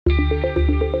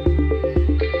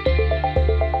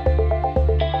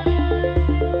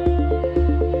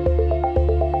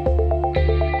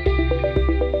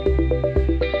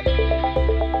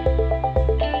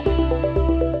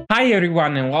Hi,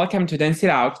 everyone, and welcome to Dance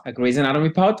It Out, a Grey's Anatomy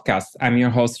podcast. I'm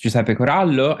your host, Giuseppe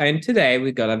Corallo, and today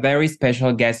we got a very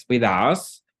special guest with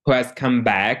us who has come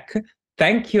back.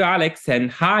 Thank you, Alex, and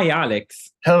hi,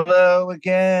 Alex. Hello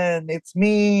again. It's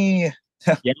me.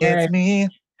 Yeah, It's me.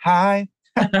 Hi.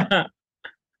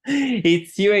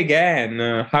 it's you again.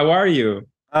 How are you?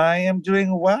 I am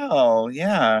doing well.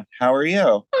 Yeah. How are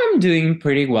you? I'm doing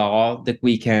pretty well. The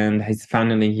weekend is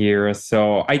finally here.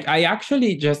 So I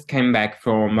actually just came back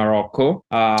from Morocco.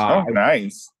 Oh,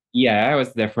 nice. Yeah, I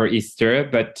was there for Easter,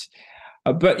 but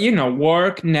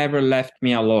work never left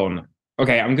me alone.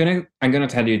 Okay, I'm gonna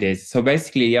tell you this. So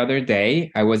basically, the other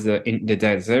day I was in the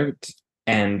desert,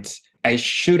 and I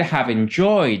should have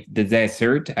enjoyed the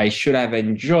desert. I should have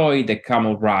enjoyed the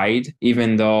camel ride,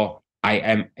 even though I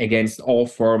am against all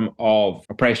form of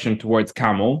oppression towards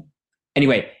camel.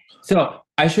 Anyway, so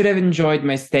I should have enjoyed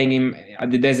my staying in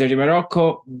the desert in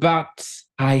Morocco, but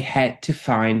I had to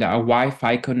find a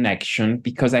Wi-Fi connection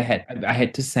because I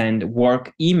had to send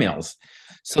work emails.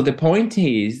 So the point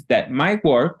is that my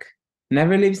work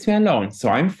never leaves me alone. So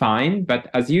I'm fine,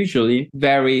 but as usually,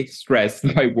 very stressed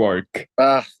by work.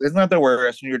 Isn't that the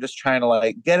worst when you're just trying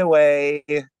to get away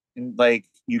and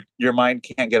your mind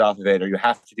can't get off of it or you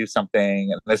have to do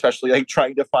something, and especially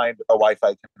trying to find a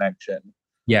Wi-Fi connection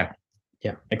Yeah,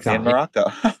 yeah, in exactly. Morocco.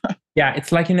 Yeah,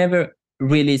 it's like you never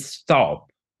really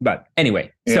stop. But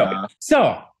anyway, so Yeah.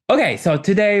 so okay, so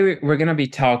today we're gonna be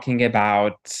talking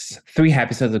about three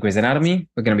episodes of Grey's Anatomy.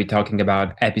 We're gonna be talking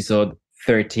about episode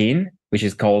 13, which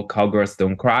is called Cowgirls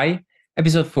Don't Cry,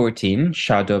 episode 14,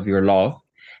 Shadow of Your Love,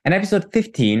 and episode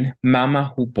 15,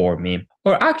 Mama Who Bore Me.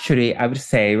 Or actually, I would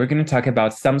say we're gonna talk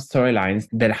about some storylines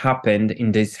that happened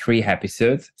in these three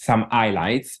episodes, some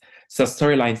highlights, some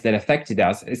storylines that affected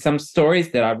us, and some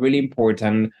stories that are really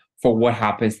important for what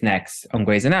happens next on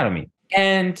Grey's Anatomy.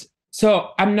 And so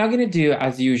I'm not gonna do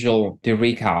as usual the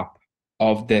recap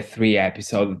of these three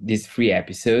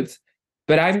episodes,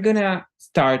 but I'm gonna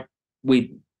start with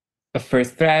a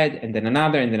first thread and then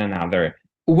another and then another.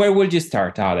 Where would you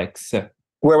start, Alex?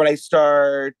 Where would I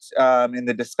start in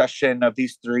the discussion of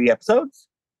these three episodes?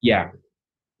 Yeah.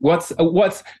 What's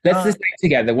let's Uh, decide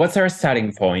together. What's our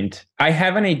starting point? I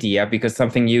have an idea because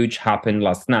something huge happened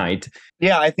last night.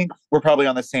 yeah, I think we're probably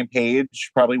on the same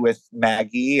page, probably with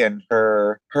Maggie and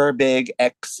her big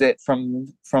exit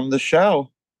from the show.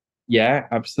 Yeah,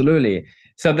 absolutely.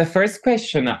 So the first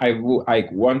question I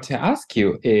want to ask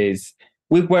you is: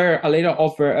 we were a little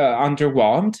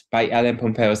underwhelmed by Ellen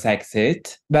Pompeo's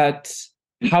exit, but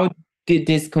how did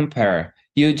this compare?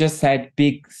 You just said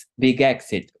big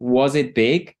exit. Was it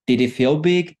big? Did it feel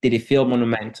big? Did it feel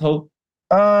monumental?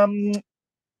 Um,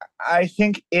 I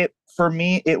think it for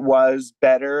me it was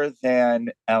better than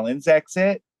Ellen's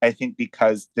exit. I think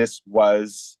because this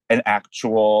was an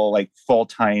actual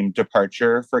full-time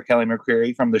departure for Kelly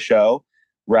McCreary from the show,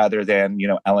 rather than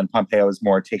Ellen Pompeo is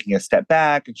more taking a step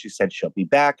back, and she said she'll be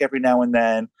back every now and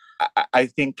then. I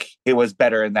think it was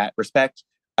better in that respect.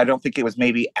 I don't think it was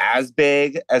maybe as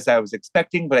big as I was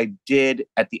expecting, but I did,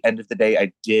 at the end of the day,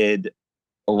 I did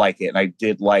like it. And I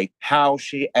did like how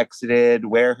she exited,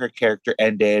 where her character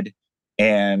ended.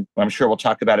 And I'm sure we'll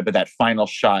talk about it, but that final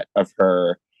shot of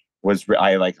her was,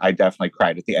 I definitely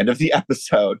cried at the end of the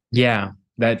episode. Yeah,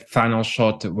 that final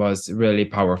shot was really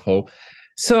powerful.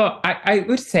 So I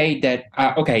would say that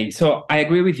okay. So I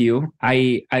agree with you.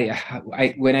 I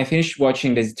when I finished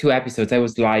watching these two episodes, I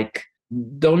was like,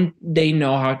 don't they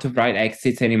know how to write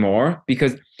exits anymore?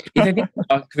 Because if I think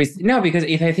about because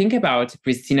if I think about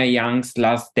Christina Young's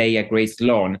last day at Grace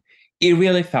Lawn, it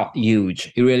really felt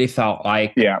huge. It really felt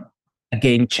like Yeah. a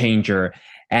game changer.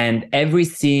 And every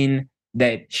scene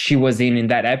that she was in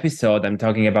that episode, I'm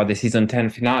talking about the season 10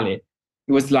 finale,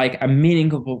 it was like a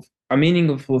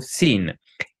meaningful scene.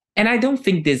 And I don't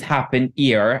think this happened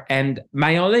here. And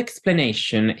my only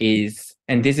explanation is,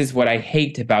 and this is what I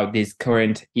hate about this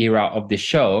current era of the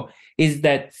show, is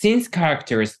that since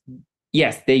characters,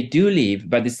 yes, they do leave,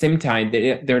 but at the same time,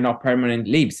 they're not permanent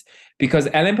leaves. Because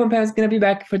Ellen Pompeo is going to be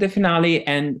back for the finale,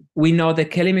 and we know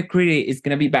that Kelly McCreary is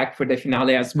going to be back for the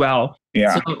finale as well.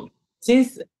 Yeah. So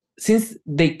since since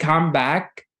they come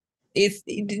back,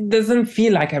 it doesn't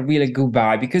feel like a really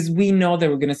goodbye because we know that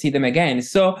we're going to see them again.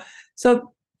 So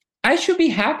I should be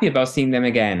happy about seeing them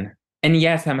again. And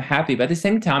yes, I'm happy, but at the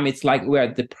same time, it's like we are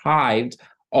deprived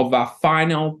of a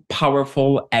final,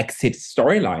 powerful exit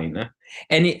storyline.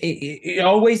 And it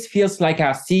always feels like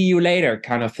a see you later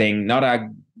kind of thing, not a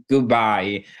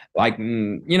goodbye. Like,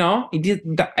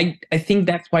 I think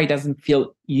that's why it doesn't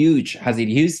feel huge as it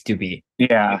used to be.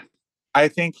 Yeah. I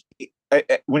think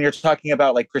when you're talking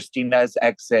about Christina's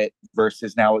exit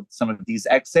versus now some of these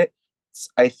exit,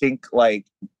 I think like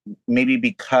maybe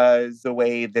because the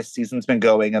way this season's been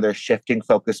going and they're shifting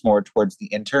focus more towards the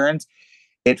interns,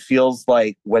 it feels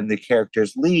like when the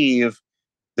characters leave,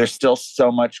 there's still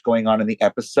so much going on in the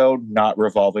episode, not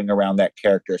revolving around that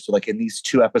character. So like in these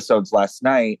 2 episodes last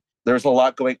night, there's a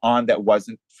lot going on that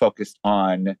wasn't focused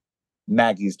on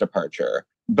Maggie's departure.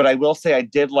 But I will say I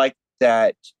did like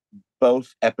that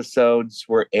both episodes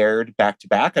were aired back to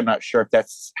back. I'm not sure if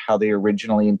that's how they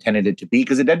originally intended it to be,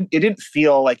 because it didn't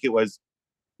feel like it was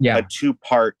a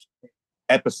 2-part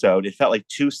episode. It felt like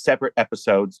 2 separate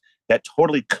episodes that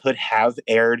totally could have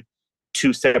aired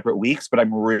 2 separate weeks, but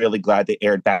I'm really glad they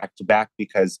aired back to back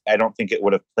because I don't think it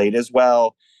would have played as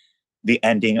well. The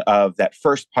ending of that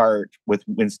first part with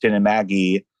Winston and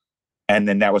Maggie, and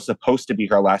then that was supposed to be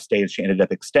her last day, and she ended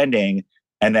up extending,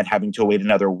 and then having to wait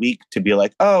another week to be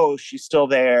like, oh, she's still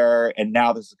there, and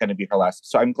now this is going to be her last.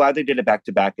 So I'm glad they did it back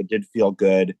to back. It did feel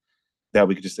good that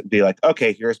we could just be like,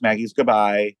 okay, here's Maggie's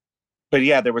goodbye. But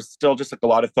yeah, there was still just like a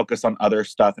lot of focus on other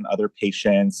stuff and other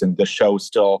patients, and the show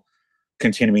still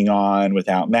continuing on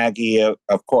without Maggie,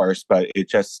 of course, but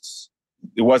it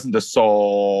wasn't the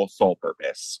sole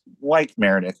purpose, like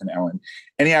Meredith and Ellen.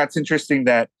 And yeah, it's interesting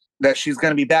that she's going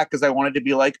to be back, because I wanted to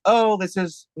be like, oh, this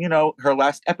is, her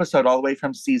last episode, all the way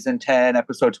from season 10,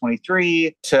 episode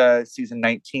 23 to season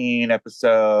 19,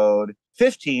 episode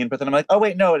 15. But then I'm like, oh,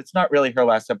 wait, no, it's not really her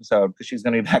last episode, because she's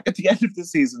going to be back at the end of the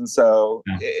season. So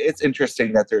It's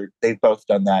interesting that they've both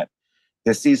done that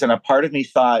this season. A part of me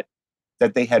thought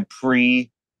that they had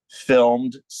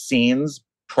pre-filmed scenes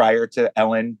prior to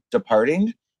Ellen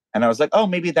departing. And I was like, oh,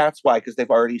 maybe that's why, because they've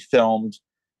already filmed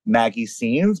Maggie's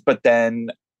scenes. But then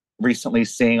recently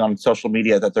seeing on social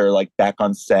media that they're like back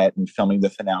on set and filming the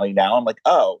finale now, I'm like,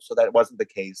 oh, so that wasn't the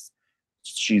case.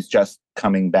 She's just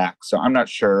coming back. So I'm not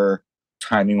sure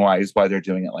timing wise why they're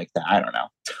doing it like that. I don't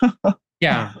know.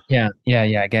 Yeah,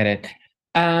 I get it.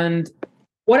 And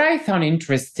what I found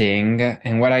interesting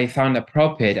and what I found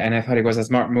appropriate, and I thought it was a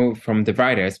smart move from the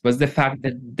writers, was the fact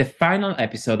that the final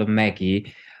episode of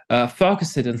Maggie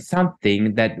focused on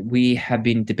something that we have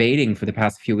been debating for the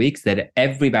past few weeks, that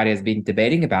everybody has been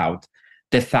debating about,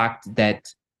 the fact that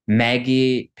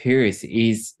Maggie Pierce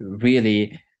is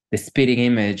really the spitting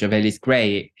image of Alice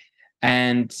Gray.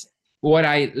 And what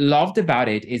I loved about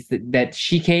it is that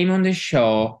she came on the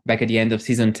show back at the end of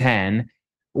season 10,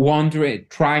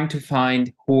 trying to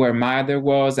find who her mother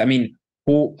was. I mean,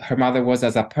 who her mother was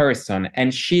as a person.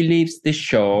 And she leaves the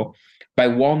show by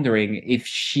wondering if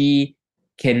she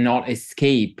cannot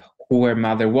escape who her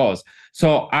mother was.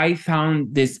 So I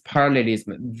found this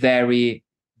parallelism very,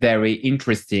 very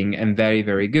interesting and very,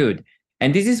 very good.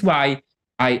 And this is why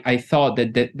I thought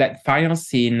that that final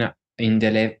scene in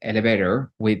the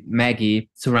elevator with Maggie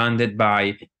surrounded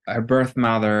by her birth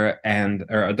mother and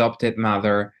her adopted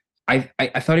mother, I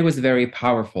thought it was very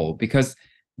powerful, because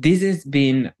this has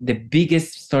been the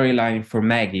biggest storyline for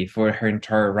Maggie for her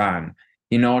entire run,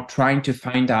 trying to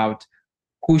find out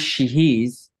who she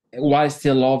is while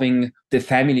still loving the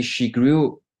family she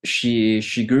grew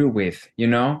with,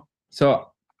 So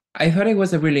I thought it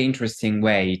was a really interesting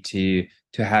way to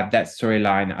have that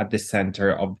storyline at the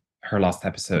center of her last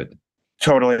episode.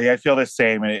 Totally. I feel the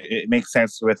same. And it makes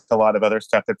sense with a lot of other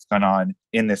stuff that's gone on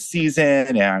in this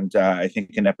season. And I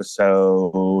think in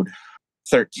episode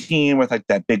 13 with like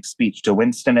that big speech to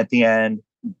Winston at the end,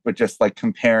 but just like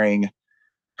comparing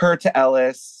her to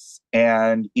Ellis,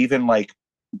 and even like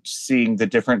seeing the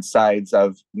different sides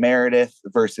of Meredith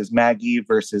versus Maggie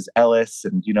versus Ellis.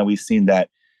 And, we've seen that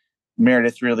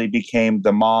Meredith really became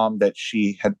the mom that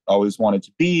she had always wanted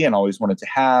to be and always wanted to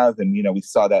have. And, we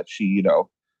saw that she,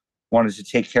 wanted to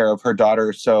take care of her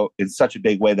daughter so in such a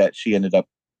big way that she ended up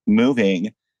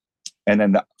moving. And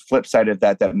then the flip side of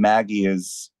that Maggie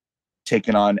is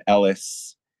taken on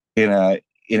Ellis in a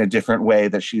different way,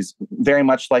 that she's very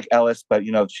much like Ellis, but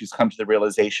she's come to the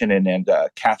realization, and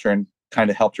Catherine kind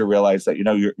of helped her realize that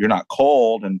you're not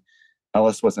cold, and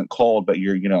Ellis wasn't cold, but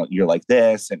you're like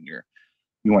this, and you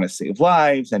want to save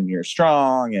lives, and you're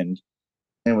strong, and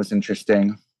it was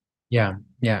interesting. Yeah,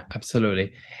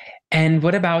 absolutely. And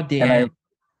what about the end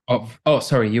of? Oh,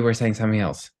 sorry, you were saying something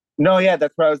else. No, yeah,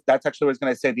 that's actually what I was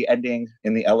going to say. The ending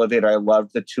in the elevator, I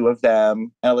loved the two of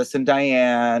them, Ellis and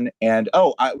Diane. And that's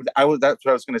what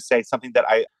I was going to say. Something that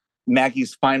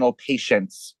Maggie's final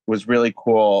patience was really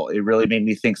cool. It really made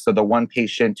me think. So the one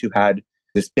patient who had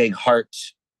this big heart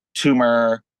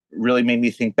tumor really made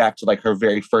me think back to like her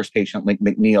very first patient, like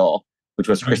McNeil, which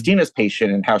was Christina's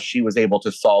patient, and how she was able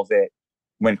to solve it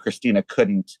when Christina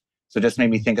couldn't. So it just made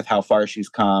me think of how far she's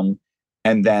come.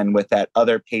 And then with that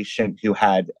other patient who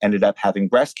had ended up having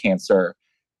breast cancer,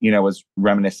 was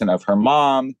reminiscent of her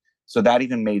mom. So that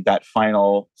even made that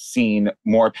final scene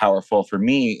more powerful for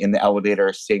me in the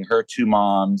elevator, seeing her two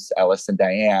moms, Ellis and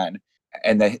Diane.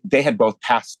 And they had both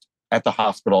passed at the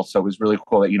hospital. So it was really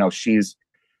cool that,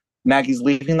 Maggie's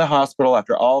leaving the hospital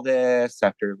after all this,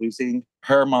 after losing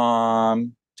her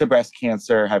mom to breast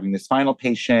cancer, having this final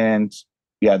patient.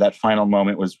 Yeah, that final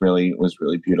moment was really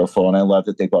beautiful. And I love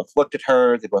that they both looked at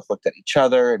her, they both looked at each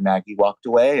other, and Maggie walked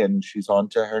away and she's on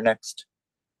to her next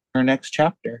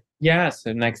chapter. Yeah,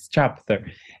 so next chapter.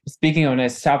 Speaking of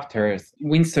next chapters,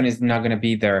 Winston is not going to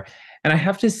be there. And I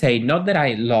have to say, not that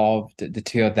I loved the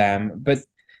two of them, but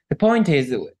the point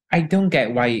is, I don't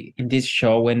get why in this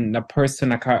show, when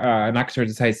an actor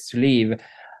decides to leave,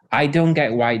 I don't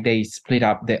get why they split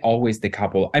up always the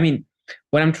couple. I mean,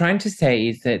 what I'm trying to say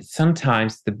is that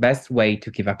sometimes the best way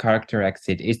to give a character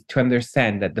exit is to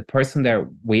understand that the person they're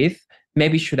with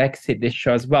maybe should exit this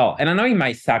show as well. And I know it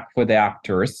might suck for the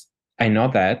actors. I know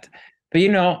that. But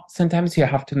sometimes you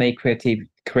have to make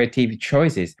creative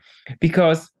choices.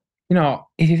 Because,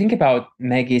 if you think about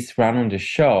Maggie's run on the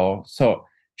show, so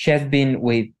she has been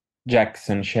with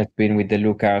Jackson, she has been with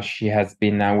DeLuca, she has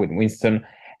been now with Winston,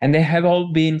 and they have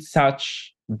all been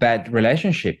such bad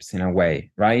relationships in a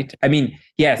way, right? I mean,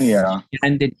 yes, Yeah. she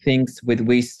ended things with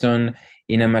Winston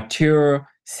in a mature,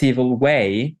 civil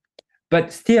way,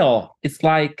 but still, it's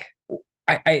like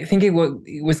I think it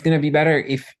was going to be better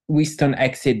if Winston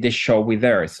exit the show with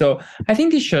her. So I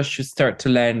think the show should start to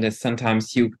learn that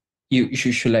sometimes you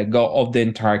should let go of the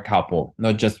entire couple,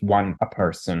 not just one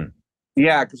person.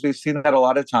 Yeah, because we've seen that a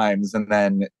lot of times, and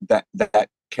then that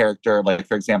character, like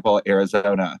for example,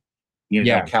 Arizona.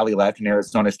 Callie left and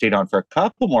Arizona stayed on for a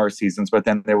couple more seasons, but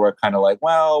then they were kind of like,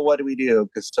 well, what do we do?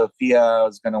 Because Sophia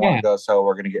was going to want to go, so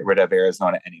we're going to get rid of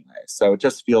Arizona anyway. So it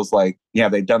just feels like,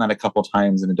 they've done that a couple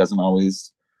times and it doesn't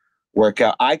always work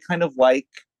out. I kind of like,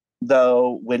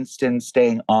 though, Winston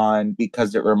staying on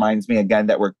because it reminds me again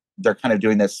that they're kind of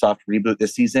doing this soft reboot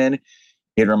this season.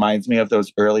 It reminds me of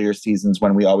those earlier seasons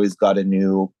when we always got a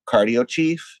new cardio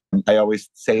chief. I always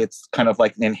say it's kind of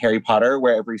like in Harry Potter,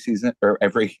 where every season or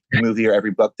every movie or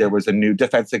every book, there was a new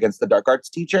defense against the dark arts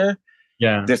teacher.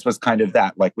 Yeah. This was kind of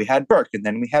that. Like we had Burke, and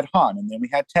then we had Han, and then we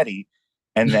had Teddy.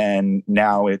 And then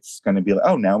now it's going to be like,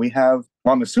 oh, now we have,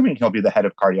 well, I'm assuming he'll be the head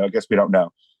of cardio. I guess we don't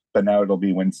know. But now it'll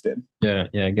be Winston. Yeah,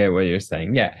 I get what you're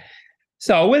saying. Yeah.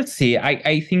 So we'll see.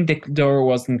 I think the door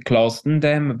wasn't closed on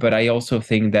them, but I also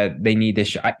think that they need a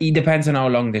show. It depends on how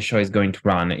long the show is going to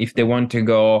run. If they want to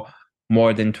go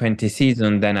more than 20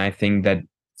 seasons, then I think that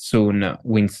soon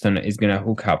Winston is going to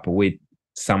hook up with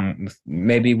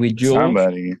maybe with Jules.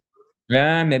 Somebody.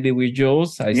 Yeah, maybe with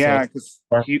Jules. Because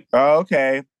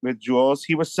okay, with Jules,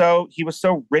 he was so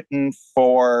written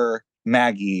for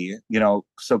Maggie,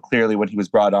 so clearly when he was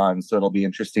brought on. So it'll be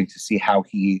interesting to see how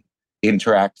he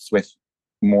interacts with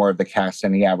more of the cast.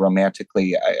 And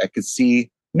romantically, I could see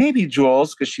maybe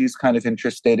Jules, because she's kind of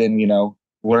interested in,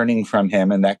 learning from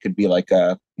him, and that could be like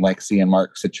a Lexi and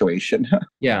Mark situation.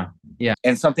 Yeah.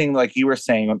 And something like you were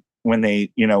saying, when they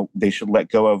should let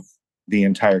go of the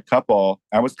entire couple.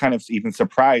 I was kind of even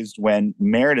surprised when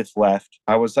Meredith left.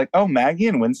 I was like, oh, Maggie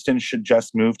and Winston should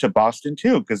just move to Boston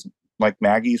too, because like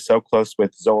Maggie's so close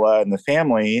with Zola and the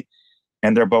family,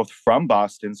 and they're both from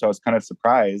Boston. So I was kind of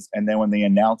surprised. And then when they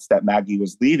announced that Maggie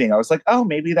was leaving, I was like, oh,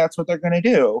 maybe that's what they're going to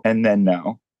do. And then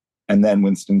no. And then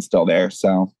Winston's still there.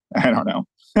 So I don't know.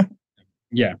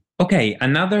 Yeah. Okay.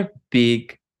 Another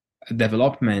big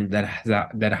development that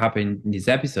happened in these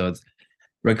episodes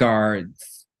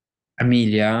regards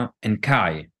Amelia and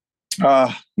Kai.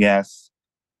 Yes.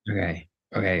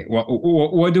 Okay.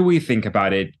 What do we think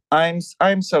about it? I'm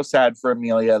so sad for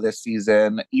Amelia this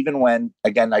season. Even when,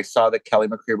 again, I saw that Kelly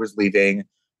McCreer was leaving,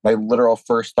 my literal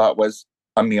first thought was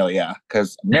Amelia,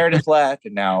 because Meredith left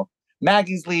and now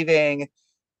Maggie's leaving.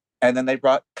 And then they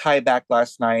brought Kai back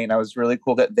last night, and I was really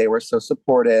cool that they were so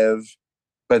supportive.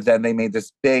 But then they made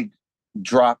this big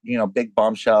drop, big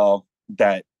bombshell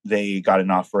that they got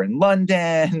an offer in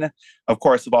London. Of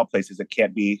course, of all places, it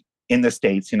can't be in the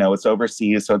States, it's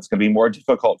overseas, so it's going to be more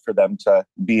difficult for them to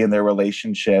be in their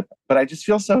relationship. But I just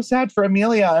feel so sad for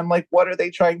Amelia. I'm like, what are they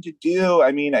trying to do?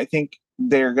 I mean, I think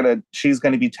she's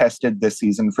going to be tested this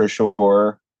season for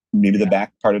sure. Maybe the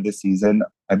back part of the season.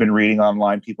 I've been reading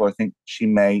online, people think she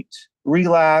might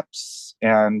relapse,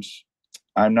 and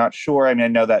I'm not sure. I mean, I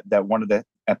know that one of the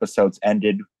episodes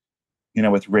ended,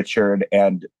 with Richard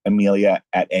and Amelia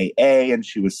at AA, and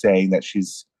she was saying that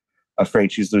she's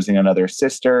afraid she's losing another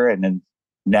sister, and then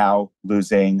now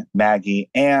losing Maggie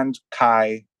and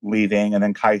Kai leaving, and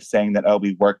then Kai saying that, oh,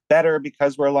 we work better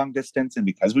because we're long distance and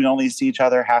because we only see each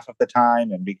other half of the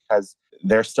time, and because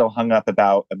they're still hung up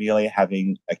about Amelia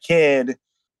having a kid.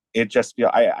 it just feel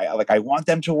I like I want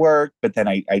them to work, but then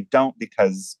I don't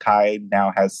because Kai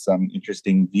now has some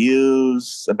interesting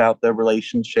views about the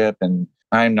relationship, and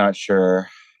I'm not sure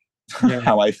Yeah.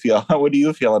 how I feel. What do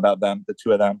you feel about them, the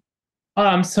two of them? Oh,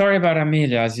 I'm sorry about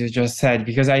Amelia, as you just said,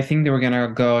 because I think they were gonna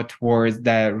go towards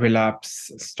the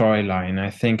relapse storyline. I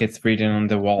think it's written on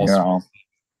the walls. Yeah.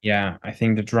 Yeah, I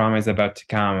think the drama is about to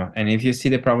come. And if you see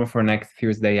the promo for next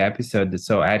Tuesday episode,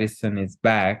 so Addison is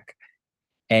back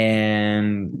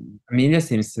and Amelia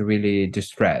seems really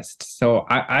distressed. So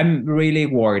I'm really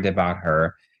worried about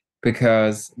her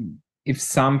because if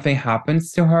something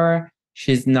happens to her,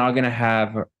 she's not gonna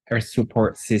have her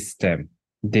support system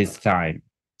this time.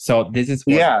 So this is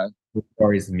what Yeah.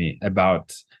 worries me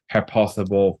about her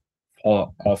possible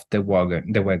fall off the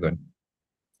wagon. The wagon.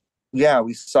 Yeah.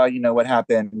 We saw, what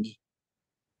happened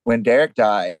when Derek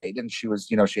died, and she was,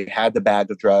 she had the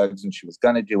bag of drugs and she was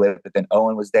going to do it, but then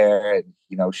Owen was there, and,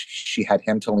 she had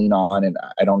him to lean on. And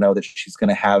I don't know that she's going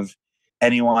to have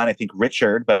anyone. I think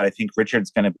Richard, but I think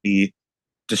Richard's going to be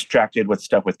distracted with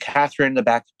stuff with Catherine the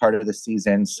back part of the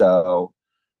season. So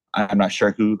I'm not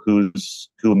sure who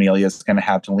Amelia's going to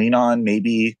have to lean on.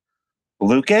 Maybe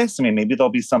Lucas. I mean, maybe there'll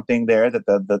be something there that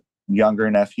the younger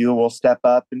nephew will step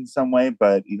up in some way,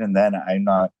 but even then, I'm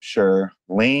not sure.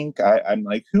 Link, I'm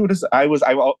like, who does I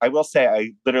will say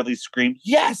I literally screamed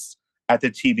yes at the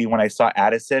TV when I saw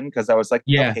Addison, because I was like,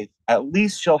 Yeah. okay, at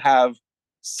least she'll have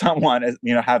someone,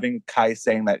 having Kai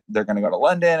saying that they're going to go to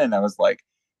London, and I was like,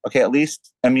 okay, at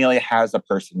least Amelia has a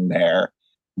person there.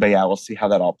 But yeah, we'll see how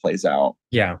that all plays out.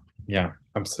 Yeah,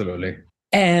 absolutely.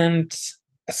 And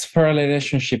as for a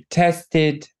relationship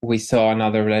tested, we saw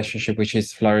another relationship which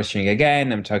is flourishing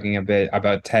again. I'm talking a bit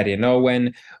about Teddy and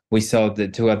Owen. We saw the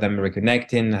two of them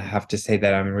reconnecting. I have to say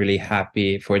that I'm really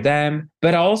happy for them.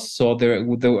 But also,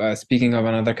 speaking of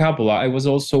another couple, I was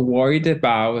also worried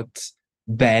about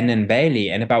Ben and Bailey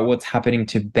and about what's happening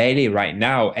to Bailey right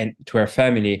now and to her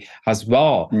family as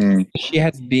well. She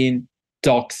has been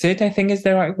doxed, I think is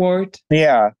the right word.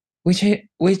 Yeah.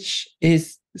 Which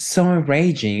is so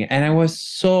enraging, and I was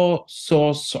so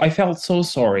I felt so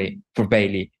sorry for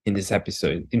Bailey in this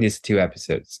episode, in these two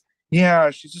episodes.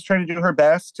 Yeah, she's just trying to do her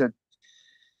best to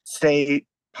stay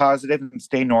positive and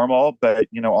stay normal, but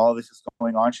all this is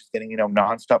going on. She's getting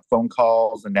nonstop phone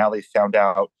calls, and now they found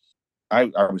out. I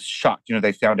was shocked.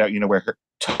 They found out where her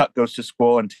Tuck goes to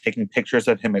school and taking pictures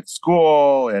of him at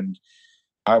school, and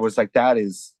I was like, that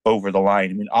is over the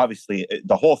line. I mean, obviously,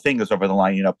 the whole thing is over the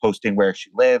line. Posting where she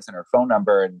lives and her phone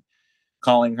number and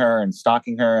calling her and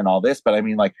stalking her and all this. But I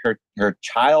mean, like her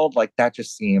child, like that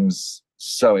just seems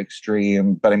so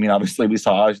extreme. But I mean, obviously, we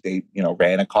saw they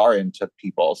ran a car into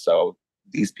people, so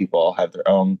these people have their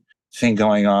own thing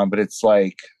going on. But it's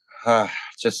like, it's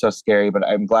just so scary. But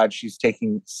I'm glad she's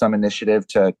taking some initiative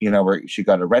to where she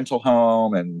got a rental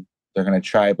home and they're gonna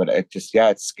try. But it just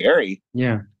it's scary.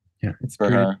 Yeah, it's for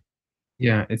her.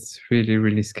 Yeah, it's really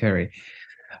really scary.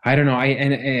 I don't know.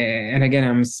 And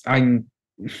again,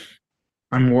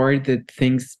 I'm worried that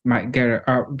things might get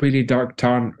a really dark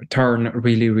turn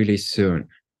really really soon.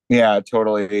 Yeah,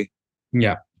 totally.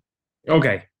 Yeah.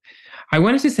 Okay. I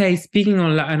wanted to say, speaking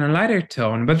on a lighter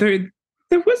tone, but there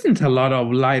wasn't a lot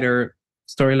of lighter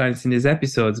storylines in these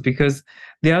episodes, because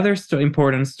the other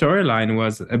important storyline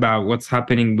was about what's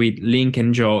happening with Link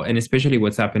and Joe, and especially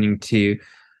what's happening to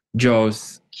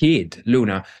Joe's kid,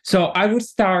 Luna. So I would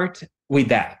start with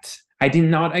that. I did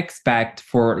not expect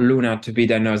for Luna to be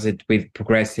diagnosed with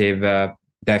progressive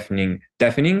deafening.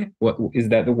 What is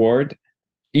that the word?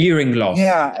 Hearing loss.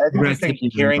 Yeah, I think it's like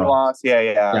hearing loss.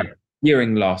 Yeah.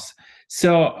 Hearing loss.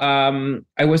 So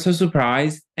I was so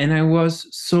surprised, and I was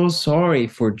so sorry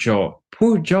for Joe.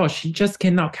 Poor Joe, she just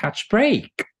cannot catch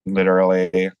break.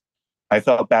 Literally. I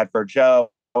felt bad for Joe.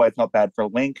 I felt bad for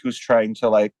Link, who's trying to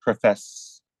like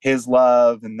profess his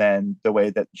love, and then the way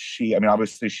that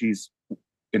obviously she's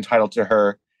entitled to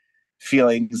her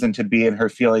feelings and to be in her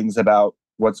feelings about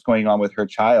what's going on with her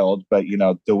child. But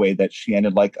the way that she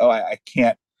ended, like, oh, I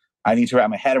can't, I need to wrap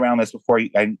my head around this before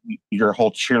your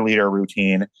whole cheerleader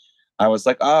routine. I was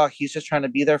like, oh, he's just trying to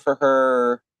be there for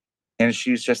her. And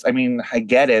she's just, I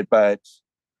get it, but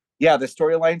yeah, the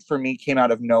storyline for me came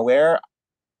out of nowhere,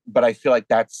 but I feel like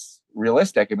that's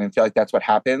realistic. I feel like that's what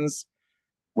happens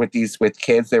with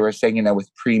kids. They were saying, with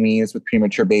preemies, with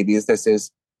premature babies, this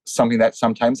is something that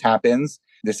sometimes happens.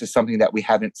 This is something that we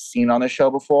haven't seen on the show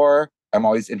before. I'm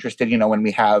always interested, when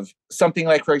we have something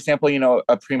like, for example,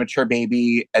 a premature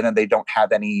baby and then they don't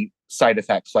have any side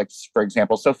effects. Like, for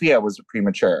example, Sophia was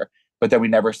premature, but then we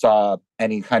never saw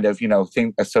any kind of,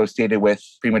 thing associated with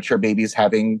premature babies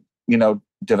having,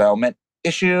 development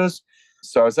issues.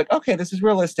 So I was like, okay, this is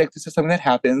realistic. This is something that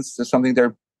happens. This is something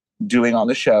they're doing on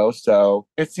the show. So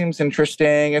it seems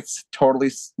interesting. It's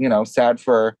totally, sad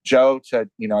for Joe to,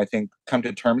 I think come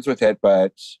to terms with it,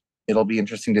 but it'll be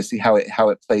interesting to see how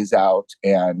it plays out.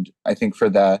 And I think for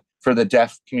the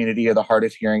deaf community or the hard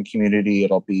of hearing community,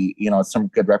 it'll be, some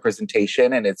good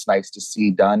representation, and it's nice to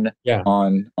see done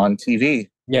on TV.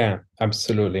 Yeah,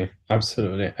 absolutely.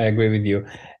 Absolutely. I agree with you.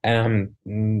 I'm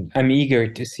eager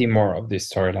to see more of this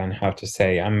storyline, I have to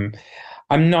say. I'm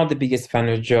not the biggest fan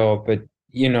of Joe, but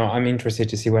I'm interested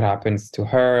to see what happens to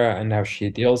her and how she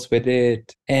deals with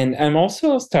it. And I'm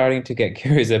also starting to get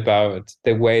curious about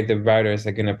the way the writers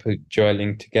are gonna put Joe and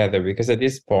Link together, because at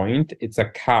this point it's a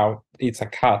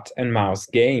cat and mouse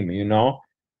game,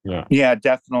 Yeah. Yeah,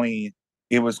 definitely.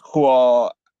 It was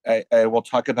cool. I will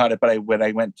talk about it, but I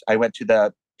went to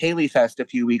the Paley Fest a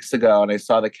few weeks ago and I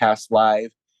saw the cast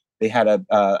live. They had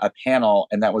a panel,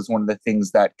 and that was one of the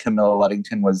things that Camilla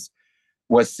Luddington was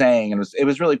saying, and it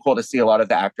was really cool to see a lot of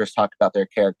the actors talk about their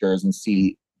characters and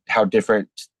see how different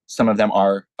some of them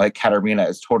are. Like Katarina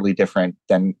is totally different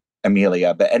than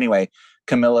Amelia. But anyway,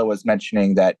 Camilla was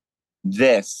mentioning that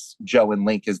this Joe and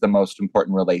Link is the most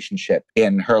important relationship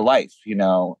in her life,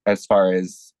 as far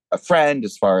as a friend,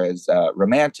 as far as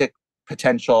romantic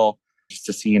potential, just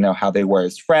to see, how they were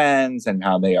as friends and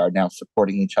how they are now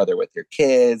supporting each other with their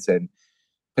kids and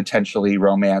potentially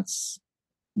romance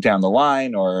down the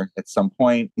line, or at some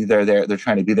point they're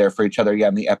trying to be there for each other. Yeah,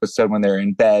 in the episode when they're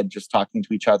in bed just talking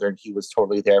to each other, and he was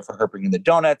totally there for her bringing the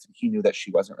donuts, and he knew that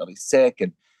she wasn't really sick,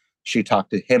 and she talked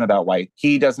to him about why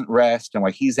he doesn't rest and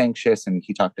why he's anxious, and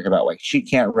he talked to her about why she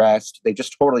can't rest. They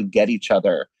just totally get each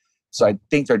other. So I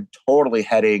think they're totally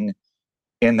heading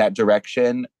in that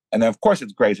direction. And then of course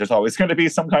it's great, there's always going to be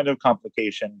some kind of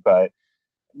complication, but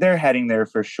they're heading there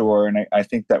for sure. And I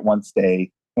think that once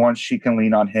she can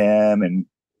lean on him, and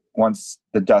once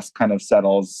the dust kind of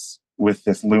settles with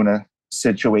this Luna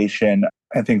situation,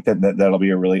 I think that'll be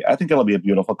it'll be a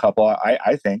beautiful couple.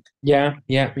 I think. Yeah,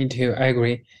 me too. I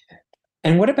agree.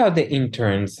 And what about the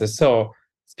interns? So,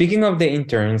 speaking of the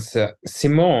interns,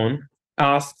 Simone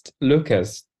asked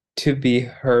Lucas to be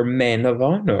her man of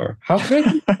honor. How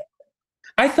crazy!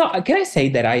 Can I say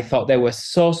that I thought that was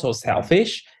so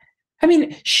selfish? I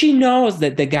mean, she knows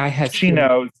that the guy has. She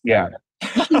knows, yeah.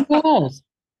 She knows.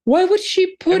 Why would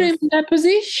she put him in that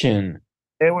position?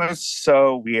 It was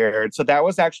so weird. So that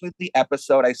was actually the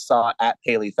episode I saw at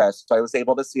Paley Fest. So I was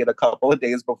able to see it a couple of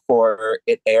days before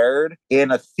it aired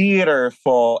in a theater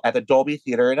at the Dolby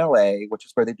Theater in LA, which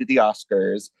is where they do the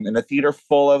Oscars, in a theater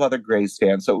full of other Grays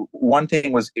fans. So one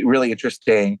thing was really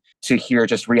interesting to hear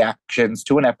just reactions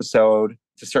to an episode,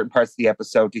 to certain parts of the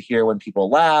episode, to hear when people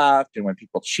laughed and when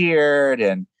people cheered.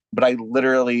 But I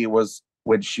literally was,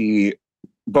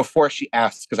 before she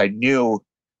asked, because I knew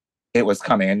it was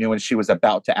coming. I knew when she was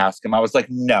about to ask him, I was like,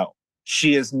 no,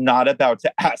 she is not about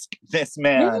to ask this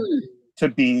man to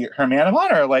be her man of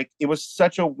honor. Like, it was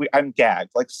I'm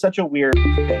gagged, like such a weird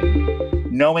thing.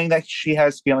 Knowing that she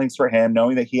has feelings for him,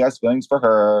 knowing that he has feelings for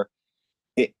her,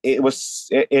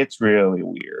 it's really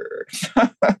weird.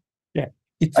 Yeah.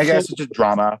 I guess it's just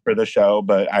drama for the show,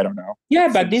 but I don't know. Yeah,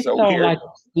 but this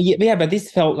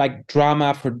felt like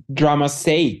drama for drama's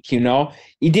sake,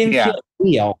 It didn't feel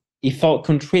real. It felt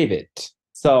contrived.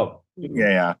 So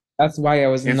yeah. That's why I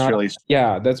was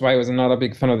that's why I was not a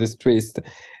big fan of this twist.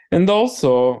 And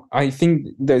also, I think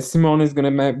that Simone is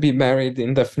gonna be married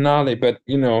in the finale, but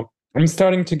I'm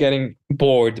starting to getting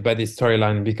bored by this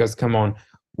storyline, because come on,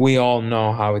 we all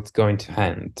know how it's going to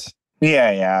end.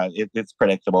 Yeah, it's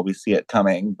predictable. We see it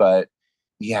coming, but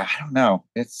yeah, I don't know.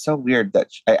 It's so weird that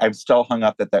I'm still hung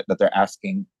up that they're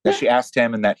asking, that she asked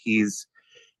him, and that he's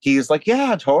like,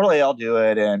 yeah, totally, I'll do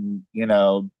it. And,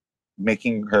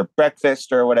 making her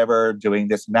breakfast or whatever, doing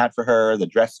this and that for her, the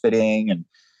dress fitting. And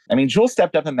I mean, Jules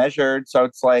stepped up and measured. So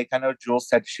it's like, I know Jules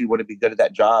said she wouldn't be good at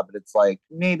that job, but it's like,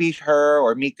 maybe her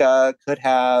or Mika could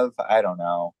have. I don't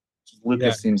know.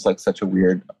 Lucas seems like such a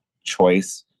weird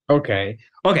choice. Okay.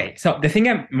 So the thing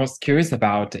I'm most curious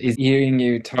about is hearing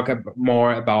you talk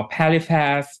more about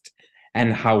Palifast,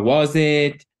 and how was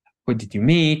it? Who did you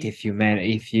meet? If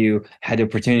you had the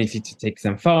opportunity to take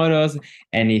some photos,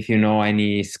 and if you know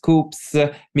any scoops.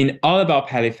 I mean, all about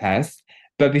Palifast.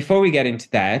 But before we get into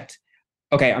that,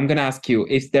 okay, I'm gonna ask you: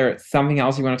 is there something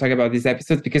else you want to talk about this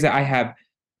episode? Because I have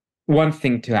one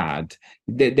thing to add.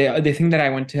 The thing that I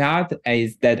want to add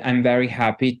is that I'm very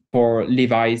happy for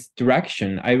Levi's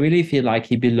direction. I really feel like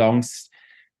he belongs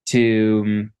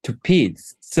to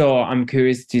Pete's. So I'm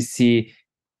curious to see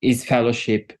his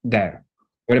fellowship there.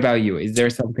 What about you? Is there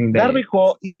something that'll be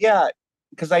cool? Yeah,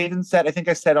 because I think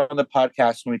I said on the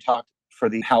podcast when we talked for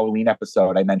the Halloween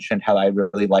episode, I mentioned how I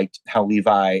really liked how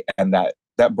Levi and that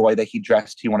boy that he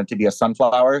dressed, he wanted to be a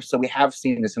sunflower. So we have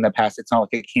seen this in the past. It's not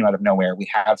like it came out of nowhere. We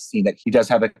have seen that he does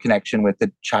have a connection with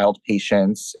the child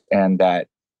patients, and that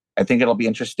I think it'll be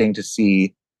interesting to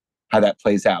see how that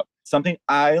plays out. Something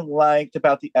I liked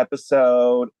about the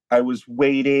episode, I was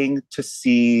waiting to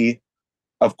see,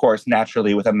 of course,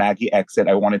 naturally with a Maggie exit,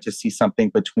 I wanted to see something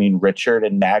between Richard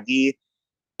and Maggie.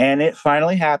 And it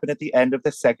finally happened at the end of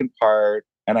the second part.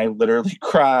 And I literally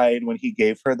cried when he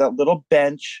gave her that little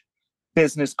bench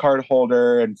business card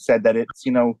holder and said that it's,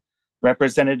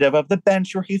 representative of the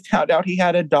bench where he found out he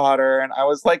had a daughter. And I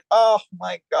was like, oh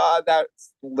my God,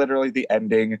 that's literally the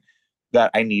ending that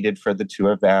I needed for the two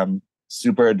of them.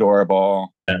 Super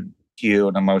adorable,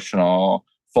 cute, emotional,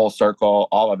 full circle,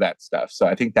 all of that stuff. So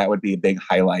I think that would be a big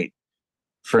highlight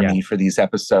for me for these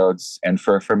episodes and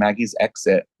for Maggie's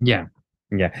exit. Yeah.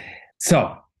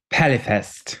 So,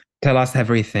 Palifest, tell us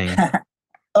everything.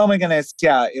 Oh my goodness.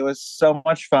 Yeah, it was so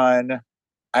much fun.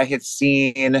 I had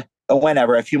seen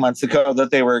a few months ago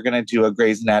that they were going to do a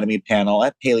Grey's Anatomy panel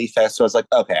at Paleyfest. So I was like,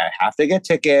 okay, I have to get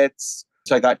tickets.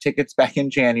 So I got tickets back in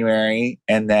January,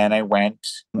 and then I went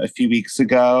a few weeks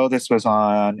ago. This was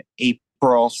on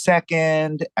April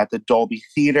 2nd at the Dolby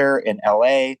Theater in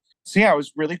LA. So yeah, it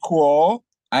was really cool.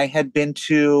 I had been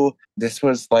to, this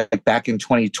was like back in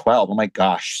 2012. Oh my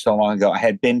gosh, so long ago. I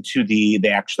had been to they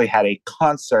actually had a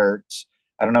concert.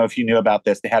 I don't know if you knew about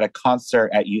this. They had a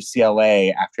concert at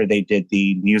UCLA after they did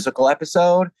the musical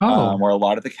episode, where a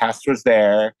lot of the cast was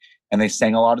there, and they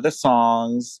sang a lot of the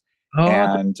songs. Oh,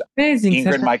 and amazing.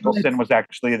 Ingrid Michaelson was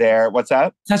actually there. What's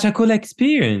up? Such a cool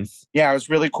experience. Yeah, it was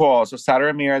really cool. So Sara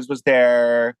Ramirez was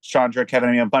there, Chandra,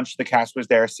 Kevin, a bunch of the cast was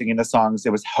there singing the songs.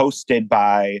 It was hosted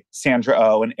by Sandra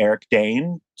Oh and Eric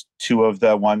Dane, two of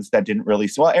the ones that didn't really...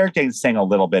 Well, Eric Dane sang a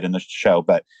little bit in the show,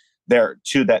 but they're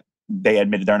two that they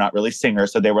admitted they're not really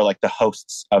singers. So they were like the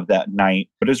hosts of that night.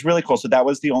 But it was really cool. So that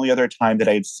was the only other time that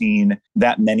I had seen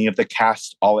that many of the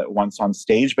cast all at once on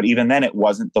stage. But even then, it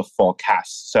wasn't the full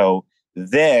cast. So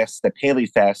the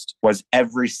Paleyfest, was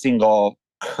every single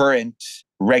current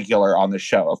regular on the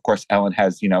show. Of course, Ellen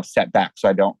has, set back.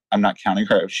 So I'm not counting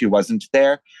her if she wasn't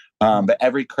there. But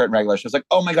every current regular, she was like,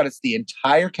 oh my God, it's the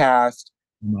entire cast.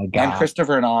 Oh my God. And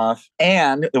Christopher Noff.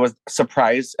 And it was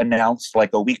surprise announced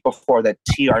like a week before that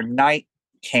TR Knight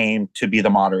came to be the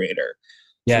moderator.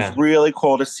 So it was really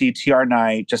cool to see TR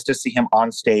Knight, just to see him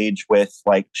on stage with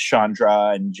like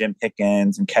Chandra and Jim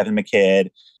Pickens and Kevin McKidd.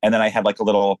 And then I had like a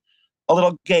little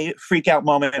gay freak out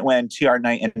moment when TR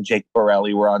Knight and Jake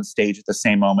Borelli were on stage at the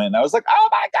same moment. And I was like, oh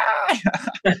my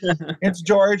God, it's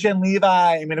George and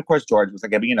Levi. I mean, of course, George was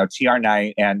like, TR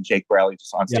Knight and Jake Borelli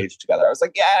just on stage together. I was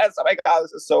like, yes, oh my God,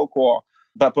 this is so cool.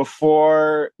 But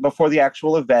before the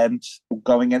actual event,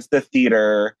 going into the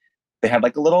theater, they had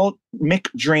like a little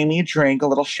McDreamy drink, a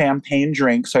little champagne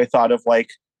drink. So I thought of like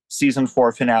season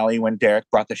 4 finale when Derek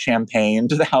brought the champagne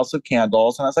to the House of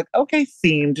Candles. And I was like, okay,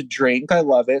 themed drink. I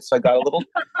love it. So I got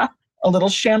a little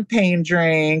champagne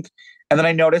drink. And then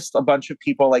I noticed a bunch of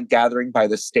people like gathering by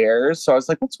the stairs. So I was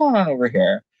like, what's going on over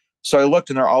here? So I looked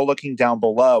and they're all looking down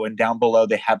below, and down below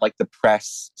they had like the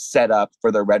press set up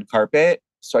for the red carpet.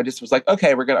 So I just was like,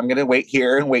 okay, I'm going to wait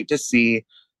here and wait to see.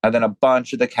 And then a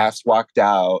bunch of the cast walked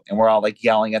out, and we're all like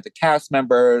yelling at the cast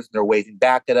members. They're waving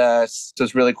back at us. So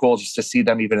it's really cool just to see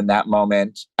them even in that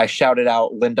moment. I shouted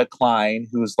out Linda Klein,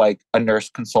 who's like a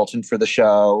nurse consultant for the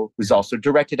show, who's also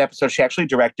directed episodes. She actually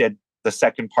directed the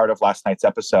second part of last night's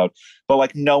episode, but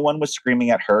like no one was screaming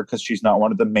at her because she's not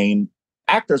one of the main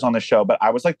actors on the show. But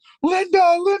I was like,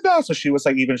 Linda. So she was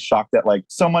like even shocked that like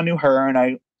someone knew her, and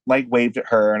I like waved at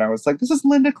her, and I was like, this is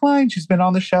Linda Klein. She's been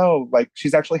on the show. Like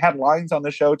she's actually had lines on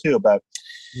the show too. But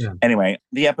anyway,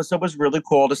 the episode was really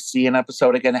cool to see an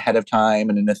episode again ahead of time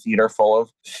and in a theater full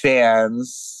of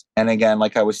fans. And again,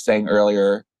 like I was saying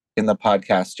earlier in the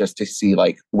podcast, just to see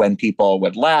like when people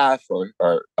would laugh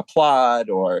or applaud,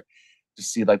 or to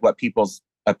see like what people's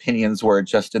opinions were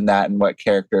just in that, and what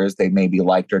characters they maybe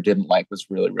liked or didn't like, was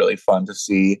really, really fun to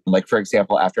see. Like, for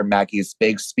example, after Maggie's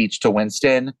big speech to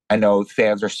Winston, I know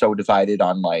fans are so divided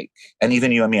on like, and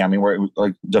even you and me, I mean, we're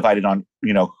like divided on,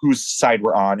 whose side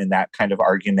we're on in that kind of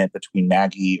argument between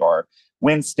Maggie or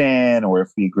Winston, or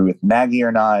if we agree with Maggie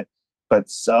or not. But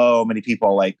so many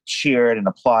people like cheered and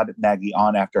applauded Maggie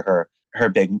on after her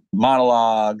big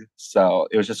monologue. So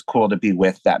it was just cool to be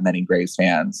with that many Grey's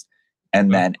fans.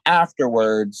 And then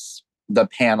afterwards, the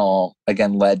panel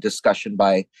again led discussion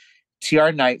by TR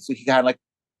Knight. So he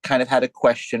kind of had a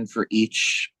question for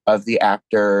each of the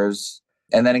actors.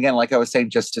 And then again, like I was saying,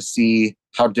 just to see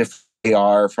how different they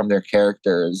are from their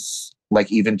characters.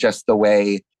 Like even just the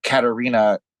way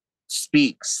Katarina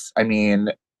speaks. I mean,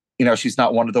 she's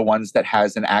not one of the ones that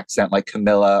has an accent like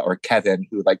Camilla or Kevin,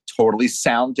 who like totally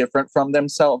sound different from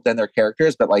themselves than their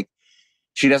characters, but like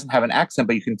she doesn't have an accent,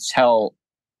 but you can tell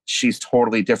she's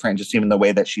totally different. Just even the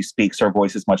way that she speaks, her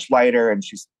voice is much lighter and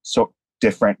she's so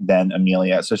different than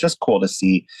Amelia. So it's just cool to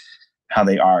see how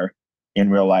they are in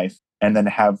real life, and then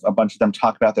have a bunch of them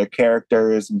talk about their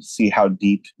characters and see how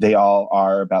deep they all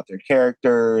are about their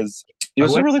characters. It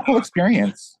was a really cool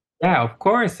experience. Yeah, of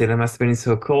course. It must have been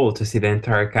so cool to see the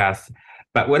entire cast.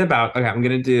 But what about, okay, I'm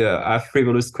going to do a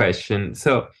frivolous question.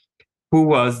 So, who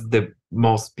was the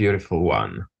most beautiful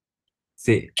one?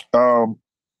 See,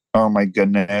 Oh my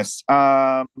goodness.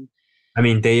 I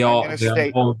mean, they're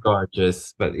say, all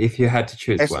gorgeous, but if you had to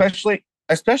choose one.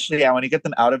 Especially yeah, when you get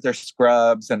them out of their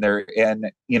scrubs and they're in,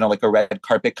 like a red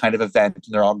carpet kind of event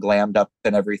and they're all glammed up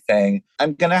and everything.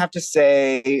 I'm gonna have to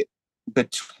say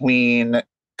between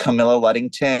Camilla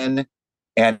Luddington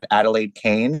and Adelaide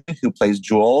Kane, who plays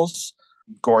Jules,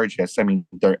 gorgeous. I mean,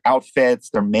 their outfits,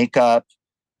 their makeup.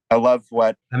 I love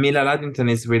what Camilla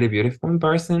Luddington is really beautiful in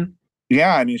person.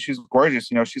 Yeah, I mean, she's gorgeous.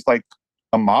 She's like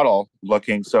a model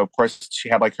looking. So of course she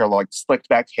had like her like slicked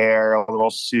back hair, a little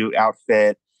suit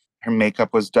outfit. Her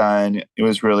makeup was done. It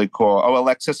was really cool. Oh,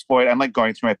 Alexis Floyd. I'm like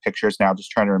going through my pictures now, just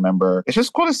trying to remember. It's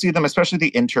just cool to see them, especially the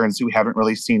interns who haven't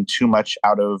really seen too much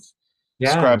out of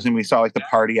Scrubs. And we saw like the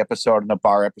party episode and the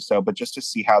bar episode, but just to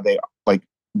see how they like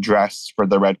dress for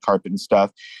the red carpet and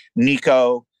stuff.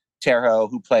 Nico Terho,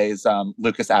 who plays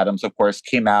Lucas Adams, of course,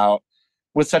 came out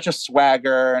with such a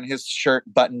swagger and his shirt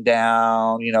buttoned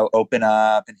down, open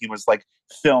up. And he was like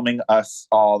filming us,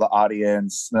 all the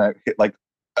audience, like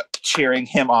cheering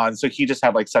him on. So he just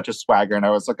had like such a swagger. And I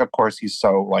was like, of course, he's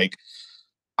so like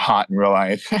hot in real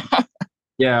life.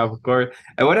 Yeah, of course.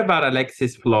 And what about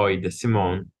Alexis Floyd,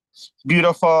 Simone?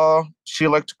 Beautiful. She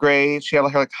looked great. She had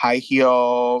her like high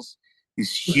heels,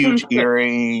 these huge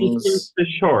earrings.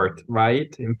 Short,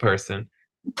 right? In person.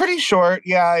 Pretty short.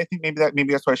 Yeah, I think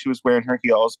maybe that's why she was wearing her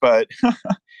heels, but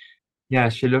yeah,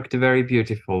 she looked very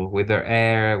beautiful with her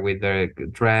hair, with her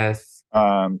dress.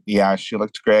 Yeah, she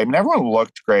looked great. I mean, everyone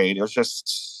looked great. It was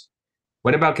just.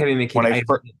 What about Kevin McKidd?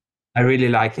 I really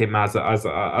like him as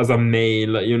a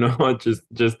male.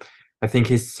 Just I think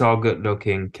he's so good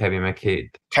looking, Kevin McKidd.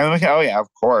 Oh yeah, of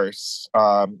course.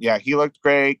 Yeah, he looked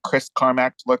great. Chris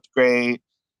Carmack looked great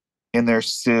in their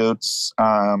suits.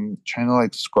 Trying to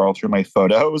like scroll through my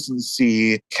photos and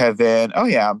see Kevin. Oh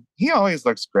yeah, he always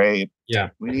looks great. Yeah,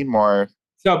 we need more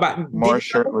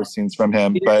shirtless scenes from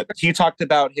him. But he talked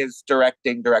about his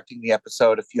directing the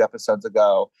episode a few episodes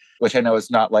ago, which I know is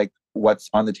not like what's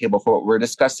on the table for what we're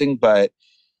discussing, but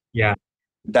yeah,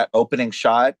 that opening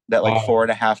shot, that like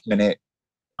 4.5 minute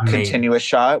continuous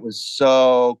shot was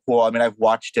so cool. I mean, I've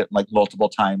watched it like multiple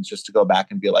times just to go back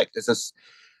and be like, is this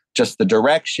just the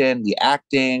direction, the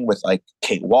acting with like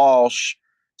Kate Walsh?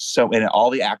 So in it, all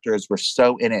the actors were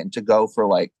so in it, and to go for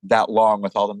like that long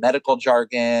with all the medical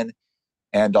jargon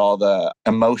and all the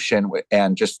emotion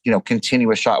and just,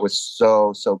 continuous shot was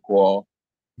so cool.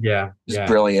 Yeah. It's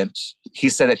brilliant. He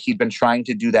said that he'd been trying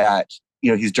to do that.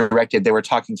 He's directed, they were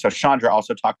talking. So Chandra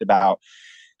also talked about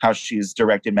how she's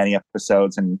directed many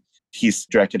episodes, and he's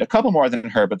directed a couple more than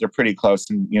her, but they're pretty close.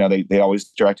 And, they always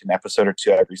direct an episode or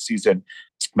two every season.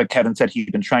 But Kevin said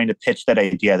he'd been trying to pitch that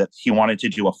idea that he wanted to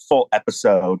do a full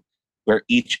episode where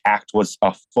each act was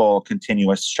a full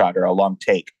continuous shot or a long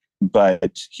take.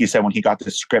 But he said when he got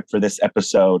the script for this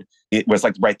episode, it was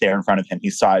like right there in front of him. He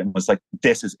saw it and was like,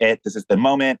 this is it. This is the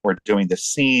moment. We're doing this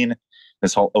scene,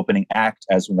 this whole opening act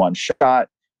as one shot.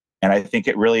 And I think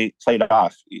it really played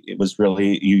off. It was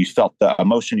really, you felt the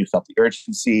emotion, you felt the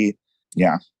urgency.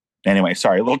 Yeah. Anyway,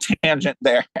 sorry, a little tangent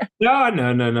there.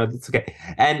 No, that's okay.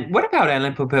 And what about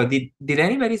Ellen Pompeo? Did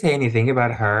anybody say anything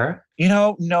about her?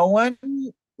 No one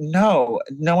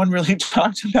really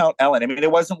talked about Ellen. I mean,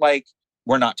 it wasn't like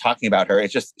we're not talking about her.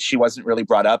 It's just she wasn't really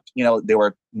brought up. They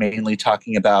were mainly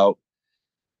talking about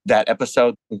that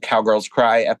episode, the Cowgirls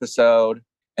Cry episode.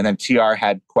 And then TR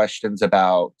had questions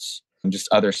about just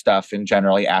other stuff in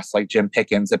general. He asked like Jim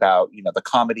Pickens about, the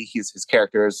comedy. His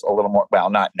character is a little more, well,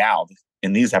 not now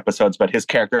in these episodes, but his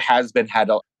character has had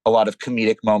a lot of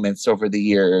comedic moments over the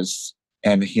years.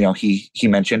 And, he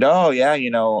mentioned, oh yeah,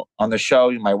 on the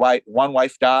show, one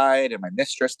wife died and my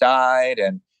mistress died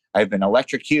and I've been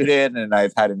electrocuted and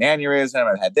I've had an aneurysm.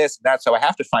 I've had this and that. So I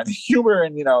have to find the humor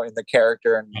in, in the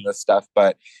character and the stuff.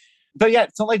 But yeah,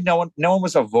 it's not like no one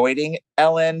was avoiding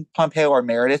Ellen Pompeo or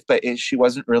Meredith, but she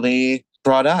wasn't really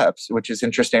brought up, which is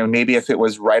interesting. Maybe if it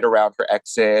was right around her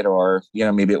exit or,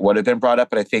 maybe it would have been brought up.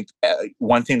 But I think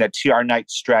one thing that TR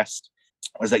Knight stressed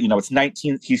was that, it's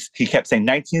 19, he kept saying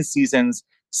 19 seasons,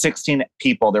 16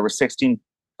 people. There were 16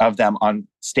 of them on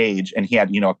stage, and he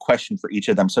had, a question for each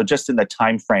of them. So just in the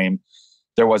time frame,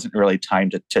 there wasn't really time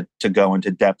to go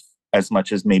into depth as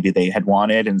much as maybe they had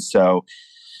wanted. And so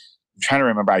I'm trying to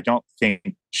remember, I don't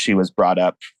think she was brought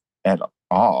up at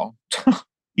all,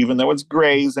 even though it's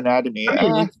Grey's Anatomy.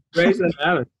 Grey's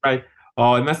Anatomy, right?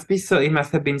 Oh, it must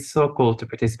have been so cool to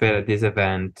participate at this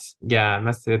event. Yeah, it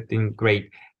must have been great.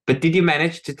 But did you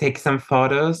manage to take some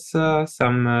photos,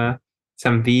 some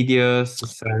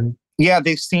videos? Yeah,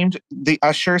 the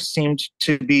ushers seemed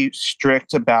to be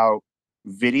strict about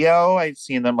video. I'd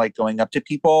seen them like going up to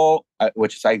people,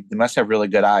 they must have really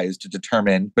good eyes to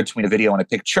determine between a video and a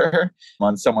picture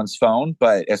on someone's phone.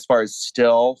 But as far as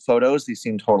still photos, they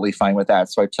seemed totally fine with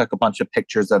that. So I took a bunch of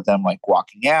pictures of them like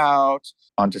walking out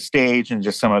onto stage and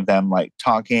just some of them like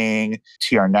talking.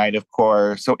 TR Knight, of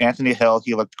course. So Anthony Hill,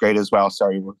 he looked great as well.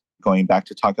 Sorry, we're going back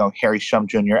to talking about Harry Shum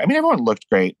Jr. I mean, everyone looked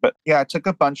great, but yeah, I took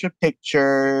a bunch of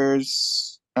pictures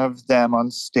of them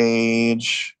on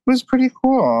stage. It was pretty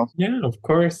cool. Yeah, of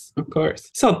course.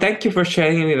 So thank you for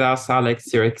sharing with us,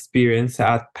 Alex, your experience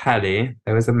at Paddy.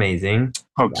 That was amazing.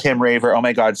 Oh, Kim Raver. Oh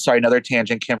my God. Sorry, another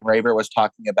tangent. Kim Raver was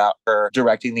talking about her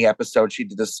directing the episode. She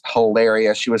did this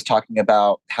hilarious. She was talking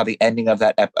about how the ending of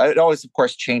that it always, of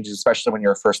course, changes, especially when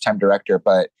you're a first-time director,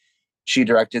 but she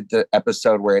directed the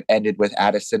episode where it ended with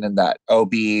Addison and that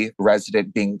OB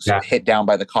resident being hit down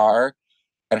by the car.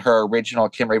 And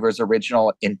Kim Raver's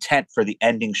original intent for the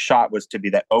ending shot was to be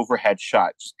that overhead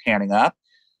shot, just panning up.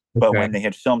 But when they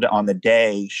had filmed it on the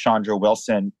day, Chandra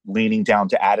Wilson leaning down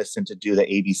to Addison to do the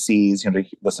ABCs, to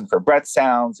listen for breath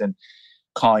sounds and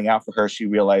calling out for her, she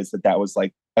realized that was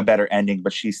like a better ending.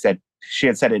 But she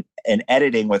had said it in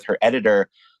editing with her editor,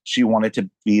 she wanted to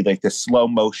be like this slow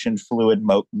motion, fluid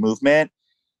movement.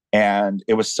 And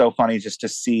it was so funny just to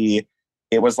see.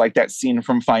 It was like that scene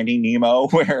from Finding Nemo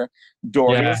where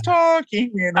Dory was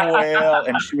talking in a whale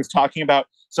and she was talking about.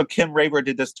 So Kim Raver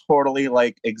did this totally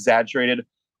like exaggerated,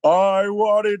 I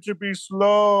want it to be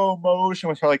slow motion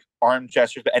with her like arm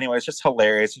gestures. But anyway, it's just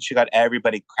hilarious. And she got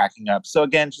everybody cracking up. So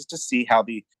again, just to see how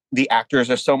the actors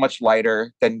are so much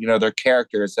lighter than, their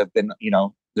characters have been,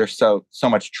 there's so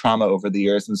much trauma over the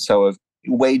years. And so have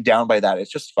weighed down by that. It's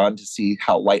just fun to see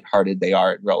how lighthearted they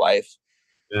are in real life.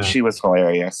 Yeah. She was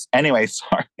hilarious. Anyway,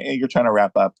 sorry, you're trying to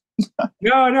wrap up.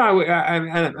 No,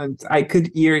 I could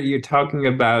hear you talking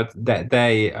about that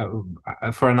day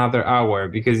for another hour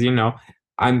because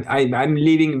I'm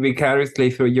living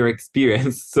vicariously through your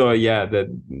experience. So yeah,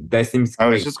 that seems great. I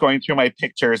was just going through my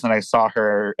pictures and I saw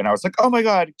her and I was like, oh my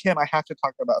God, Kim, I have to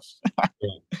talk about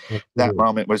that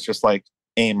moment. Was just like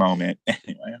a moment.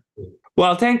 Anyway.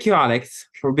 Well, thank you, Alex,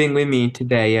 for being with me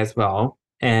today as well.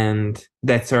 And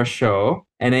that's our show.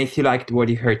 And if you liked what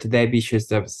you heard today, be sure to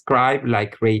subscribe,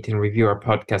 rate, and review our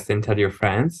podcast and tell your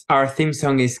friends. Our theme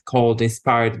song is called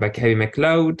Inspired by Kevin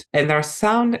MacLeod, and our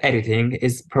sound editing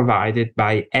is provided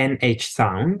by NH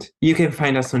Sound. You can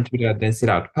find us on Twitter at Dance It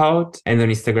Out Pod and on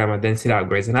Instagram at Dance It Out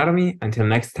Grey's Anatomy. Until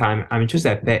next time, I'm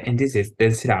Giuseppe, and this is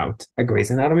Dance It Out, a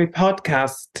Grey's Anatomy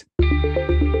podcast.